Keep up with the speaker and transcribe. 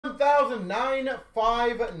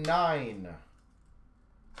1,959.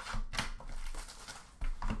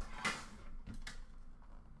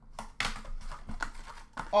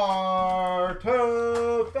 Artifacts.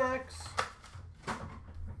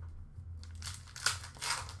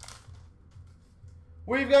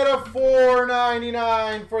 We've got a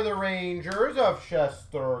 $4.99 for the Rangers of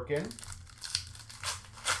Shesterkin.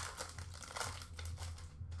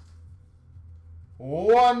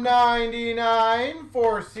 $1.99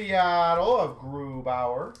 for Seattle of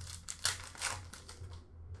Grubauer.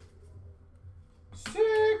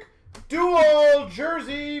 Sick. Dual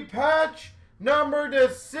jersey patch number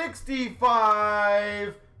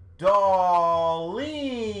 /65. Darlene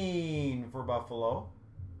for Buffalo.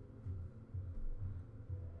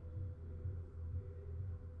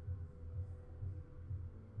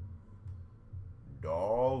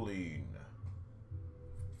 Darlene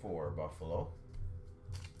for Buffalo.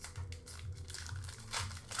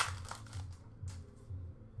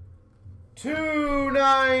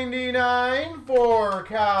 $2.99 for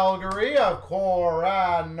Calgary of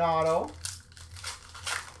Coronado.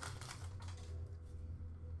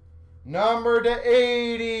 Number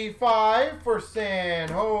 /85 for San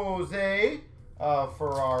Jose of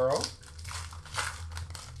Ferraro.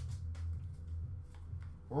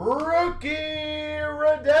 Rookie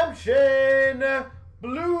Redemption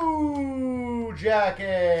Blue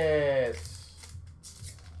Jackets.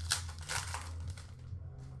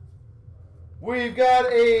 We've got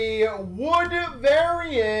a wood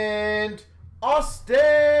variant,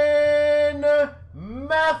 Austin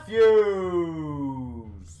Matthews.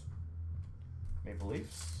 Maple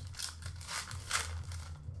Leafs.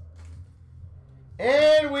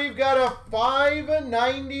 And we've got a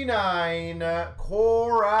 $5.99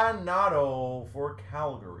 Coronado for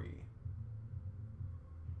Calgary.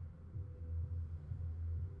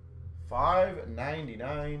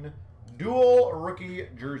 $5.99 dual rookie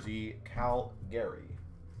jersey, Calgary.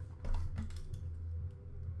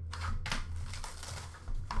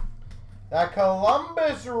 That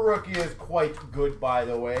Columbus rookie is quite good, by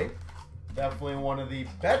the way. Definitely one of the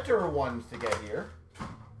better ones to get here.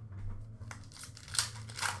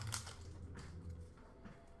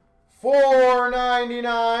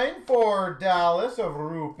 $4.99 for Dallas of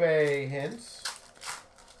Rupe Hintz.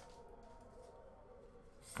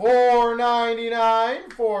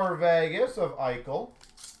 $4.99 for Vegas of Eichel.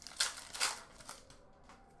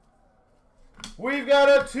 We've got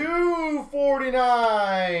a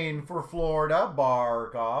 $2.49 for Florida,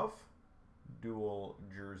 Barkov. Dual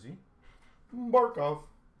jersey. Barkov.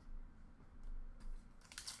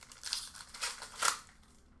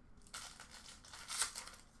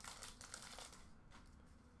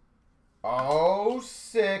 Oh,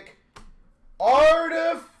 sick.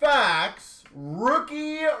 Artifacts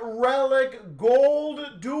rookie relic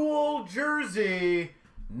gold dual jersey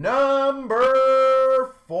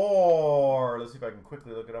number 4. Let's see if I can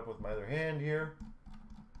quickly look it up with my other hand here.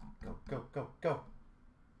 Go, go, go, go.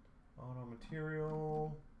 Auto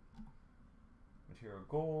material. Material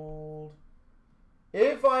gold.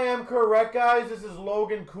 If I am correct, guys, this is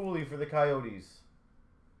Logan Cooley for the Coyotes.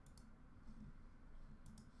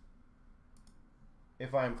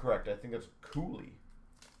 If I am correct, I think that's Cooley.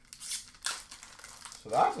 So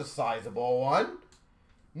that's a sizable one.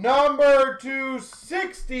 Number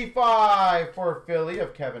 265 for Philly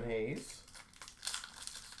of Kevin Hayes.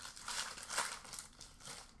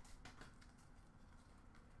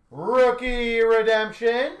 Rookie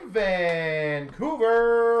Redemption,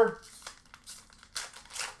 Vancouver.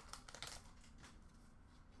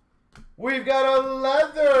 We've got a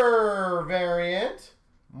leather variant,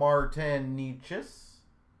 Martin Nietzsche's,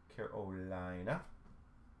 Carolina.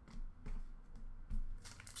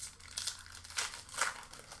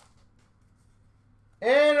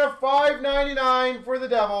 And a $5.99 for the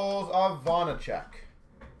Devils of Vonacek.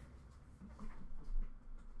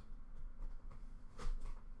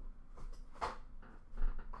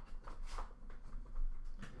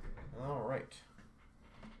 All right.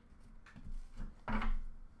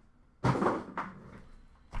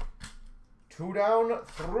 Two down,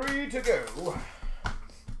 3 to go.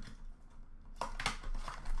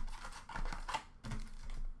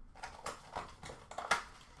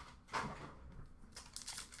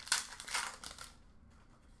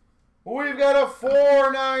 We've got a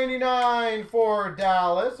 $4.99 for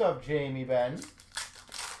Dallas of Jamie Benn.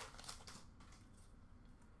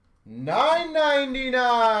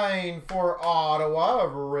 $9.99 for Ottawa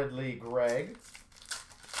of Ridley Gregg.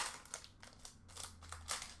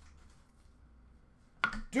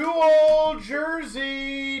 Dual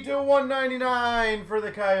jersey to $1.99 for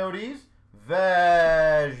the Coyotes,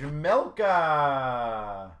 Vejmelka.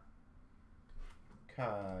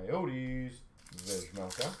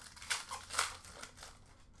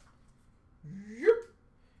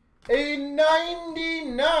 A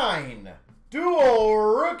 99 dual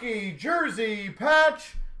rookie jersey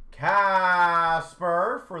patch,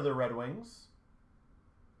 Casper for the Red Wings.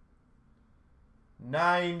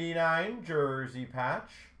 99 jersey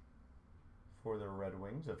patch for the Red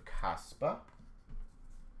Wings of Casper.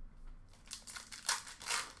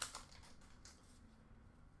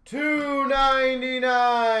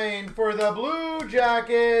 $2.99 for the Blue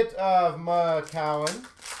Jacket of McCowan.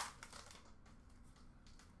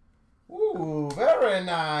 Ooh, very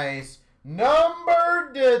nice.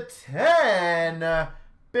 Number to 10,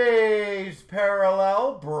 base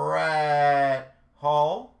parallel, Brett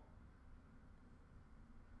Hull.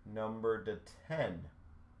 Number to 10,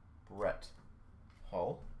 Brett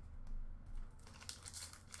Hull.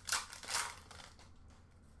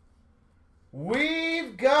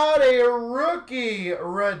 We've got a rookie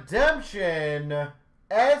redemption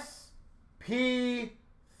SP3.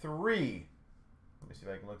 Let me see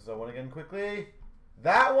if I can look this one again quickly.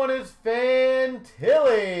 That one is Fantilli.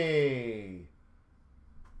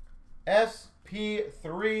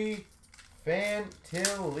 SP3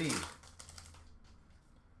 Fantilli.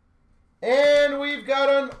 And we've got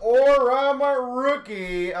an Orem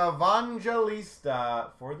rookie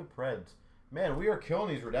Evangelista for the Preds. Man, we are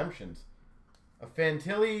killing these redemptions. A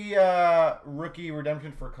Fantilli rookie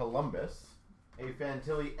redemption for Columbus. A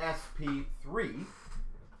Fantilli SP3.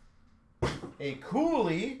 A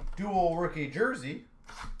Cooley dual rookie jersey.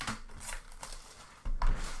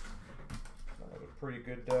 That was a pretty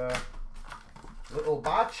good little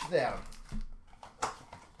botch there.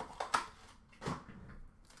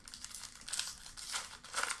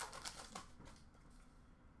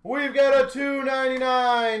 We've got a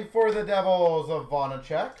 $2.99 for the Devils of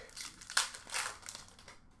Vonacek.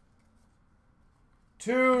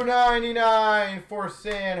 $2.99 for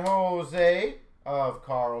San Jose of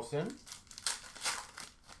Carlson.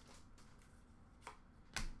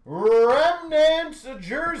 Remnants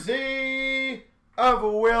jersey of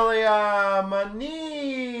William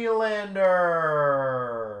Nylander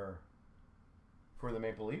for the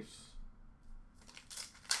Maple Leafs.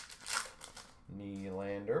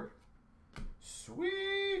 Nylander.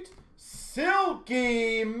 Sweet.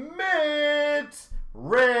 Silky Mitts.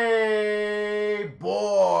 Ray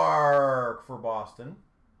Bork for Boston.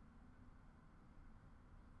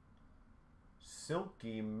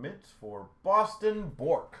 Silky Mitts for Boston,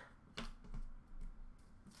 Bork.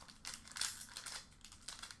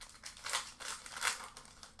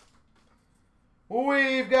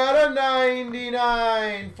 We've got a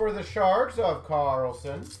 99 for the Sharks of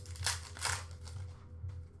Carlson.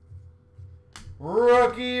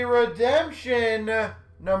 Rookie redemption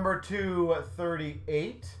number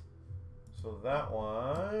 238. So that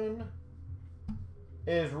one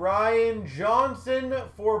is Ryan Johnson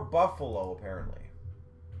for Buffalo, apparently.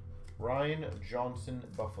 Ryan Johnson,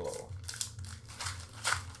 Buffalo.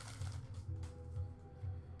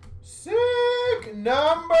 Sick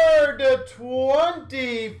number to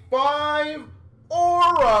 25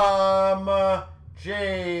 Orem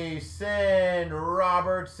Jason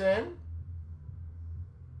Robertson.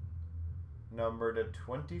 Number to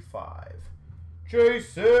 25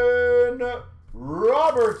 Jason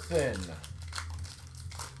Robertson.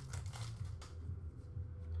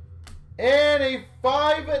 And a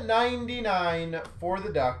 $5.99 for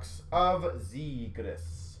the Ducks of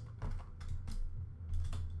Zegras.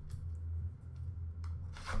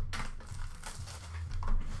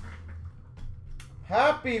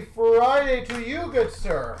 Happy Friday to you, good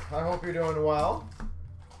sir. I hope you're doing well.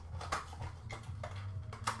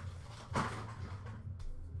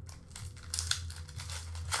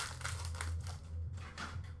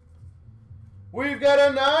 We've got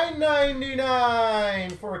a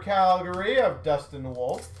 $9.99 for Calgary of Dustin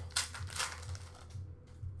Wolf.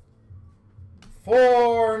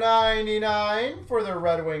 $4.99 for the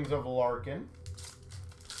Red Wings of Larkin.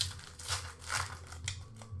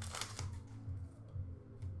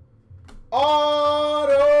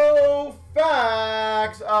 Auto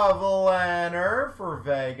Facts of Lanner for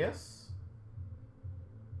Vegas.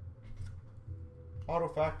 Auto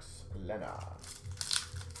Facts Lanner.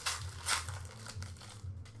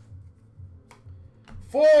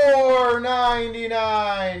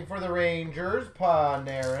 $4.99 for the Rangers,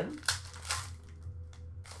 Panarin.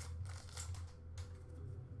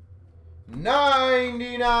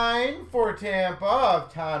 $9.99 for Tampa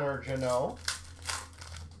of Tanner Jeannot.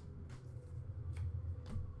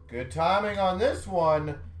 Good timing on this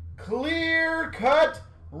one. Clear cut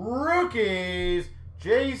rookies,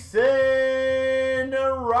 Jason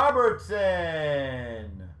Robertson.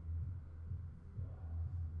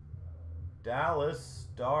 Dallas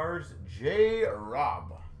Stars, J.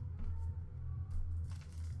 Rob.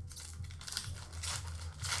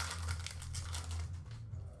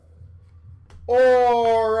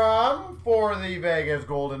 for the Vegas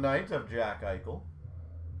Golden Knights of Jack Eichel.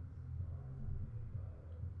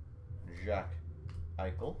 Jack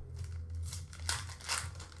Eichel.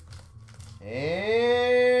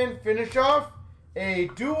 And finish off a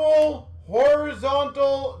dual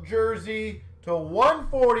horizontal jersey to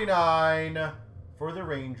 149 for the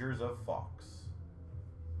Rangers of Fox.